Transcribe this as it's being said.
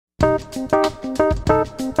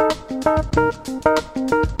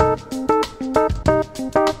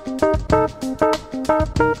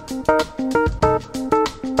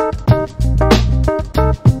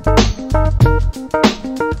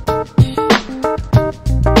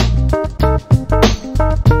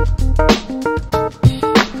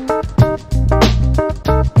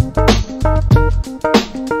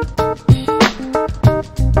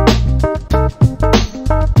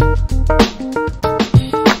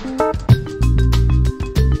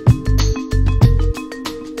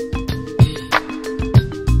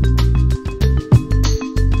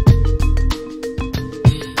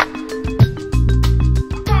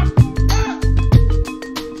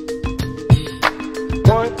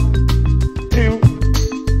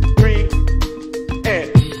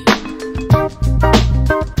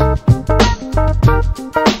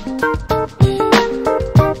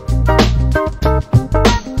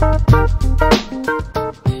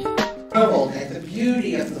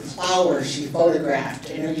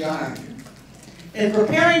In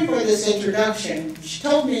preparing for this introduction, she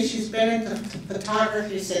told me she's been into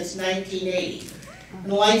photography since 1980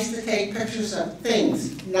 and likes to take pictures of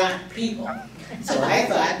things, not people. So I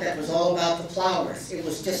thought that was all about the flowers. It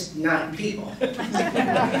was just not people.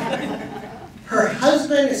 Her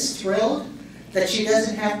husband is thrilled that she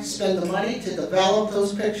doesn't have to spend the money to develop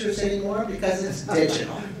those pictures anymore because it's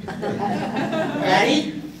digital.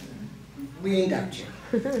 Patty, we induct you.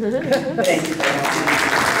 Thank you very much.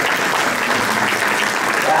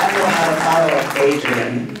 I don't know how to follow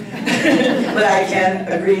Adrian, but I can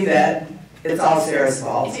agree that it's all Sarah's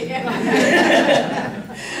fault.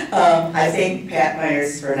 I thank Pat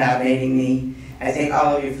Myers for nominating me. I thank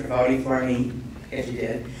all of you for voting for me, if you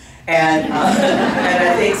did. And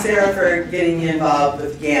I thank Sarah for getting me involved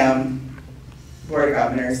with GAM, Board of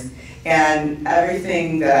Governors. And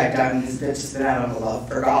everything that I've done has just been out of a love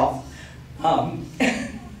for golf. I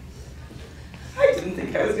didn't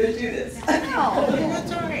think I was going to do this. No,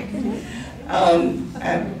 that's all right.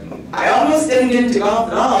 I almost didn't get into golf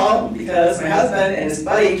at all because my husband and his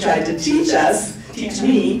buddy tried to teach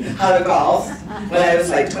me how to golf when I was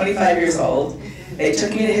like 25 years old. They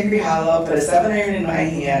took me to Hickory Hollow, put a 7-iron in my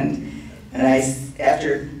hand, and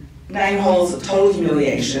after 9 holes of total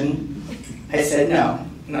humiliation, I said no.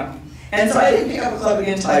 And so I didn't pick up a club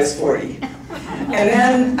again until I was 40. And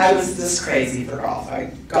then I was just crazy for golf.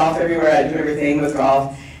 I golf everywhere, I do everything with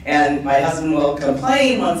golf. And my husband will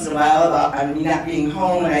complain once in a while about me not being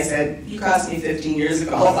home. And I said, you cost me 15 years of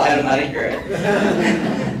golf, I don't want to hear it.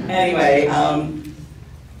 Anyway,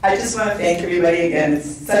 I just want to thank everybody again. It's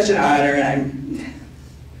such an honor, and I'm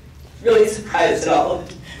really surprised at all.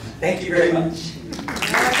 Thank you very much.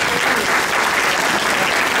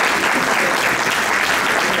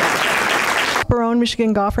 Our own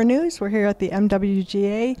Michigan Golfer News. We're here at the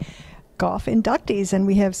MWGA Golf Inductees, and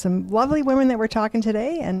we have some lovely women that we're talking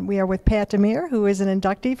today, and we are with Pat DeMaire, who is an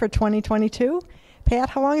inductee for 2022. Pat,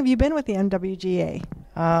 how long have you been with the MWGA?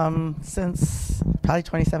 Since probably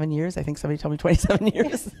 27 years. I think somebody told me 27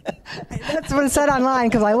 years. That's what it said online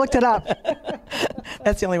because I looked it up.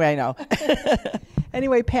 That's the only way I know.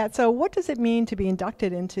 Anyway, Pat, so what does it mean to be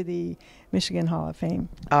inducted into the Michigan Hall of Fame?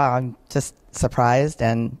 I'm just surprised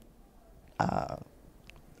and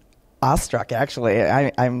awestruck, actually.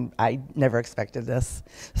 I never expected this,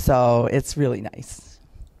 so it's really nice.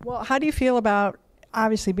 Well, how do you feel about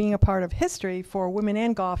obviously being a part of history for women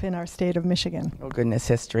and golf in our state of Michigan? Oh goodness,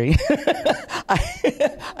 history.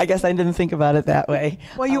 I guess I didn't think about it that way.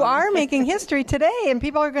 Well, you are making history today, and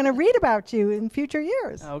people are going to read about you in future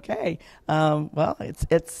years. Okay. Well,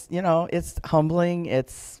 it's you know, it's humbling.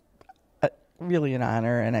 It's really an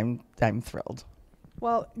honor, and I'm thrilled.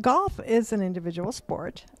 Well, golf is an individual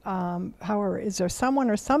sport. However, is there someone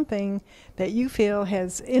or something that you feel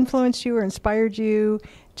has influenced you or inspired you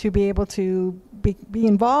to be able to be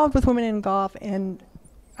involved with women in golf and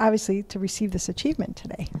obviously to receive this achievement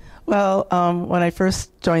today? Well, when I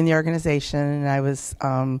first joined the organization, I was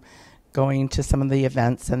going to some of the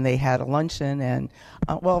events, and they had a luncheon, and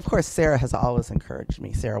well, of course, Sarah has always encouraged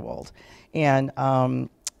me, Sarah Wold, and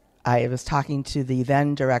I was talking to the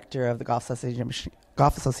then director of the Golf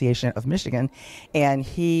Association of Michigan, and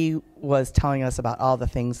he was telling us about all the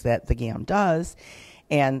things that the GAM does,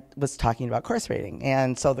 and was talking about course rating.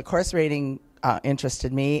 And so the course rating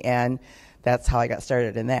interested me, and that's how I got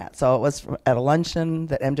started in that. So it was at a luncheon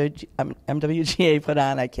that MWGA put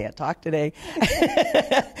on. I can't talk today.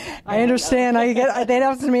 I understand. That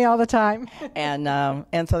happens to me all the time.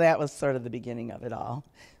 And so that was sort of the beginning of it all.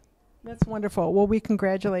 That's wonderful. Well, we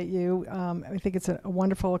congratulate you. I think it's a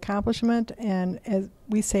wonderful accomplishment. And as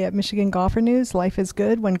we say at Michigan Golfer News, life is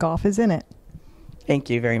good when golf is in it. Thank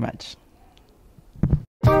you very much.